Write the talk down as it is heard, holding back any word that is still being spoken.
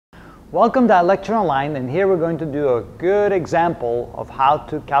Welcome to Lecture Online, and here we're going to do a good example of how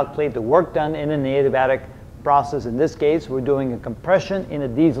to calculate the work done in an adiabatic process. In this case, we're doing a compression in a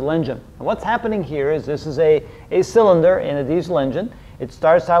diesel engine. And what's happening here is this is a cylinder in a diesel engine. It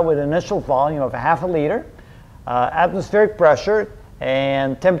starts out with an initial volume of ½ liter, atmospheric pressure,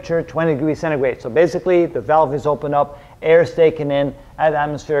 and temperature 20 degrees centigrade. So basically, the valve is opened up, air is taken in at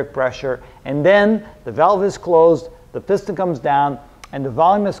atmospheric pressure, and then the valve is closed, the piston comes down, and the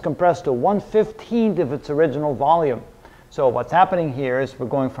volume is compressed to 1/15 of its original volume. So what's happening here is we're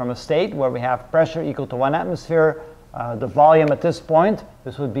going from a state where we have pressure equal to 1 atmosphere. The volume at this point,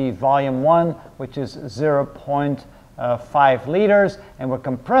 this would be volume 1, which is 0.5 liters, and we're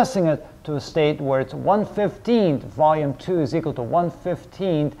compressing it to a state where it's 1/15. Volume 2 is equal to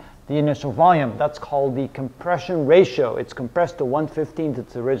 1/15 the initial volume. That's called the compression ratio. It's compressed to 1/15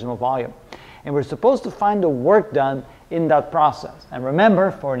 its original volume. And we're supposed to find the work done in that process. And remember,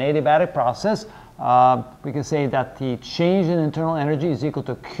 for an adiabatic process, we can say that the change in internal energy is equal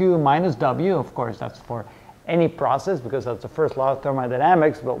to Q minus W. Of course, that's for any process because that's the first law of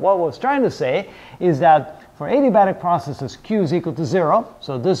thermodynamics. But what I was trying to say is that for adiabatic processes, Q is equal to 0.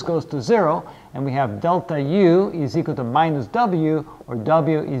 So this goes to 0. And we have delta U is equal to minus W, or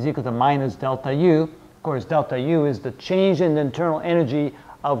W is equal to minus delta U. Of course, delta U is the change in the internal energy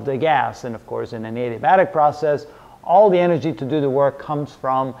of the gas. And of course, in an adiabatic process, all the energy to do the work comes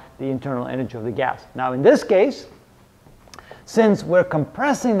from the internal energy of the gas. Now in this case, since we're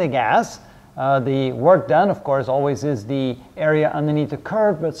compressing the gas, the work done, of course, always is the area underneath the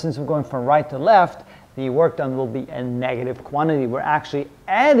curve, but since we're going from right to left, the work done will be a negative quantity. We're actually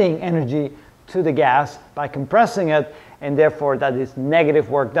adding energy to the gas by compressing it, and therefore that is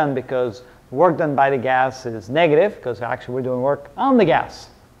negative work done because work done by the gas is negative because actually we're doing work on the gas.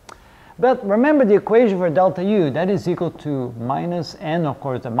 But remember the equation for delta U, that is equal to minus N. Of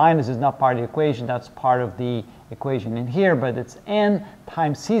course, the minus is not part of the equation, that's part of the equation in here, but it's N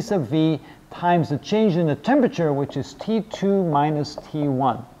times C sub V times the change in the temperature, which is T2 minus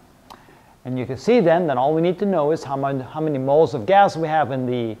T1. And you can see then that all we need to know is how many moles of gas we have in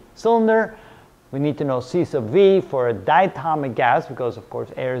the cylinder. We need to know C sub V for a diatomic gas, because of course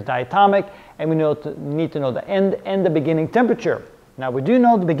air is diatomic, and we need to know the end and the beginning temperature. Now we do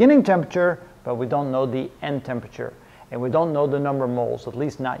know the beginning temperature, but we don't know the end temperature. And we don't know the number of moles, at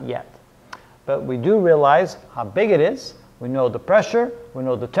least not yet. But we do realize how big it is. We know the pressure, we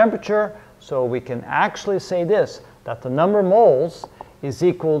know the temperature, so we can actually say this, that the number of moles is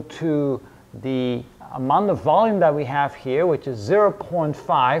equal to the amount of volume that we have here, which is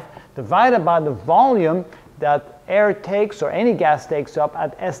 0.5, divided by the volume that air takes, or any gas takes up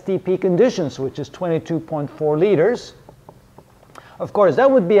at STP conditions, which is 22.4 liters. Of course, that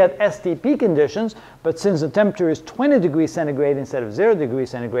would be at STP conditions, but since the temperature is 20 degrees centigrade instead of 0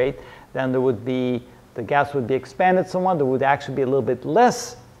 degrees centigrade, then the gas would be expanded somewhat. There would actually be a little bit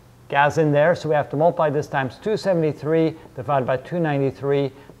less gas in there, so we have to multiply this times 273 divided by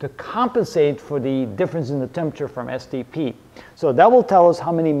 293 to compensate for the difference in the temperature from STP. So that will tell us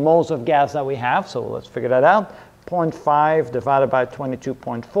how many moles of gas that we have, so let's figure that out. 0.5 divided by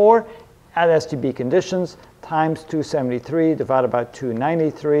 22.4 at STP conditions times 273 divided by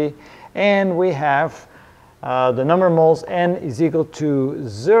 293, and we have the number of moles, N is equal to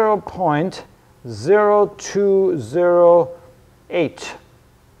 0.0208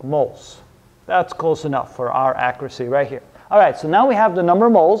 moles. That's close enough for our accuracy right here. All right, so now we have the number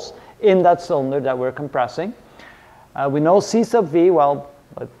of moles in that cylinder that we're compressing. We know C sub V, well,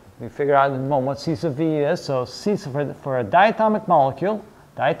 we figure out in a moment what C sub V is. So C for a diatomic molecule,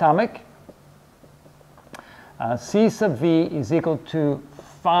 C sub V is equal to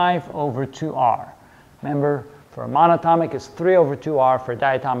 5/2R. Remember, for a monatomic it's 3/2R, for a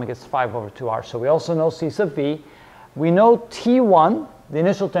diatomic it's 5/2R. So we also know C sub V. We know T1, the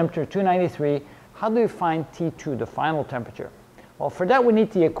initial temperature, 293. How do we find T2, the final temperature? Well, for that we need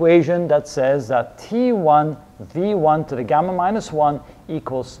the equation that says that T1 V1 to the gamma minus 1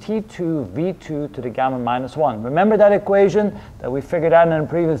 equals T2 V2 to the gamma minus 1. Remember that equation that we figured out in a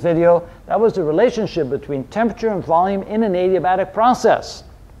previous video? That was the relationship between temperature and volume in an adiabatic process.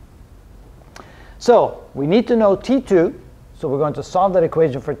 So we need to know T2, so we're going to solve that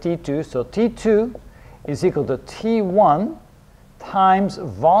equation for T2. So T2 is equal to T1 times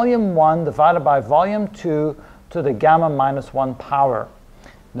volume 1 divided by volume 2 to the gamma minus 1 power.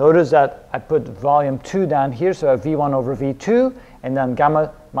 Notice that I put volume 2 down here, so I have V1 over V2, and then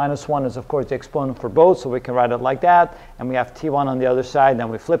gamma minus 1 is of course the exponent for both, so we can write it like that, and we have T1 on the other side, and then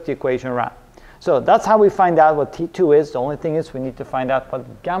we flip the equation around. So that's how we find out what T2 is. The only thing is we need to find out what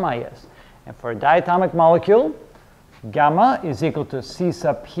gamma is. And for a diatomic molecule, Gamma is equal to C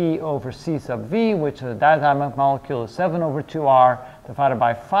sub P over C sub V, which is a diatomic molecule is 7 over 2R divided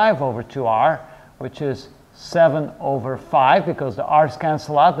by 5 over 2R, which is 7 over 5, because the R's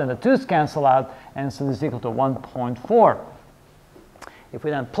cancel out and the 2's cancel out, and so this is equal to 1.4. If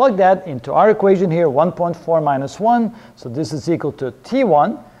we then plug that into our equation here, 1.4 minus 1, so this is equal to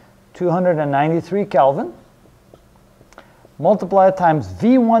T1, 293 Kelvin, multiplied times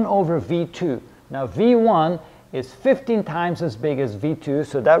V1 over V2. Now V1 is 15 times as big as V2,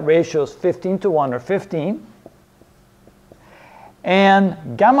 so that ratio is 15 to 1, or 15. And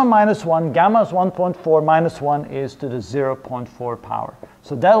gamma minus 1, gamma is 1.4, minus 1 is to the 0.4 power.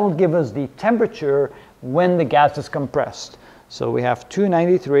 So that will give us the temperature when the gas is compressed. So we have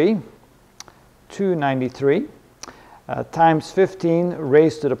 293 times 15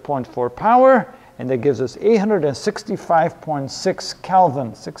 raised to the 0.4 power, and that gives us 865.6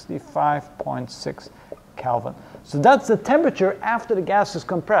 Kelvin, 65.6 Kelvin. So that's the temperature after the gas is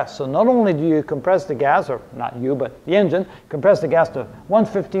compressed. So not only do you compress the gas, or not you, but the engine, compress the gas to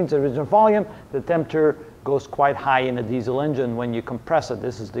 1/15 the original volume, the temperature goes quite high in a diesel engine when you compress it.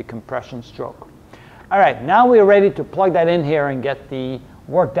 This is the compression stroke. All right, now we're ready to plug that in here and get the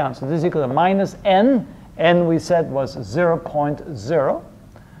work done. So this is equal to minus N. N we said was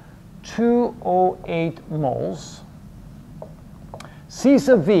 0.0208 moles. C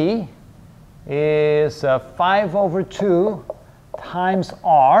sub V is 5 over 2 times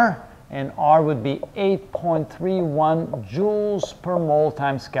R, and R would be 8.31 joules per mole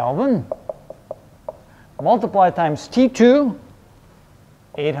times Kelvin. Multiply times T2,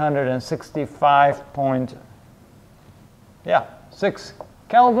 865.6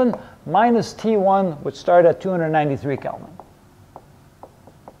 Kelvin, minus T1, which started at 293 Kelvin.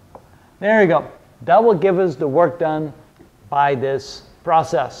 There you go. That will give us the work done by this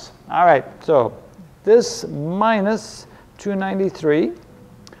process. All right, so this minus 293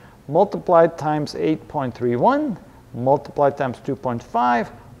 multiplied times 8.31 multiplied times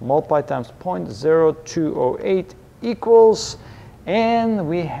 2.5 multiplied times 0.0208 equals, and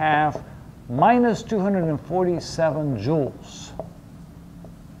we have minus 247 joules.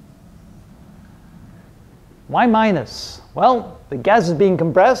 Why minus? Well, the gas is being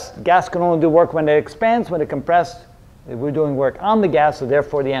compressed. The gas can only do work when it expands. When it compressed, we're doing work on the gas, so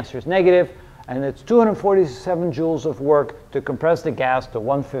therefore the answer is negative. And it's 247 joules of work to compress the gas to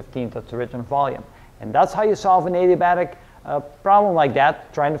 1/15 its original volume. And that's how you solve an adiabatic problem like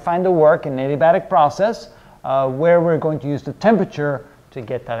that, trying to find the work in an adiabatic process, where we're going to use the temperature to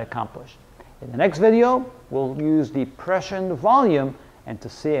get that accomplished. In the next video, we'll use the pressure and the volume, and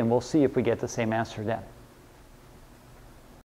we'll see if we get the same answer then.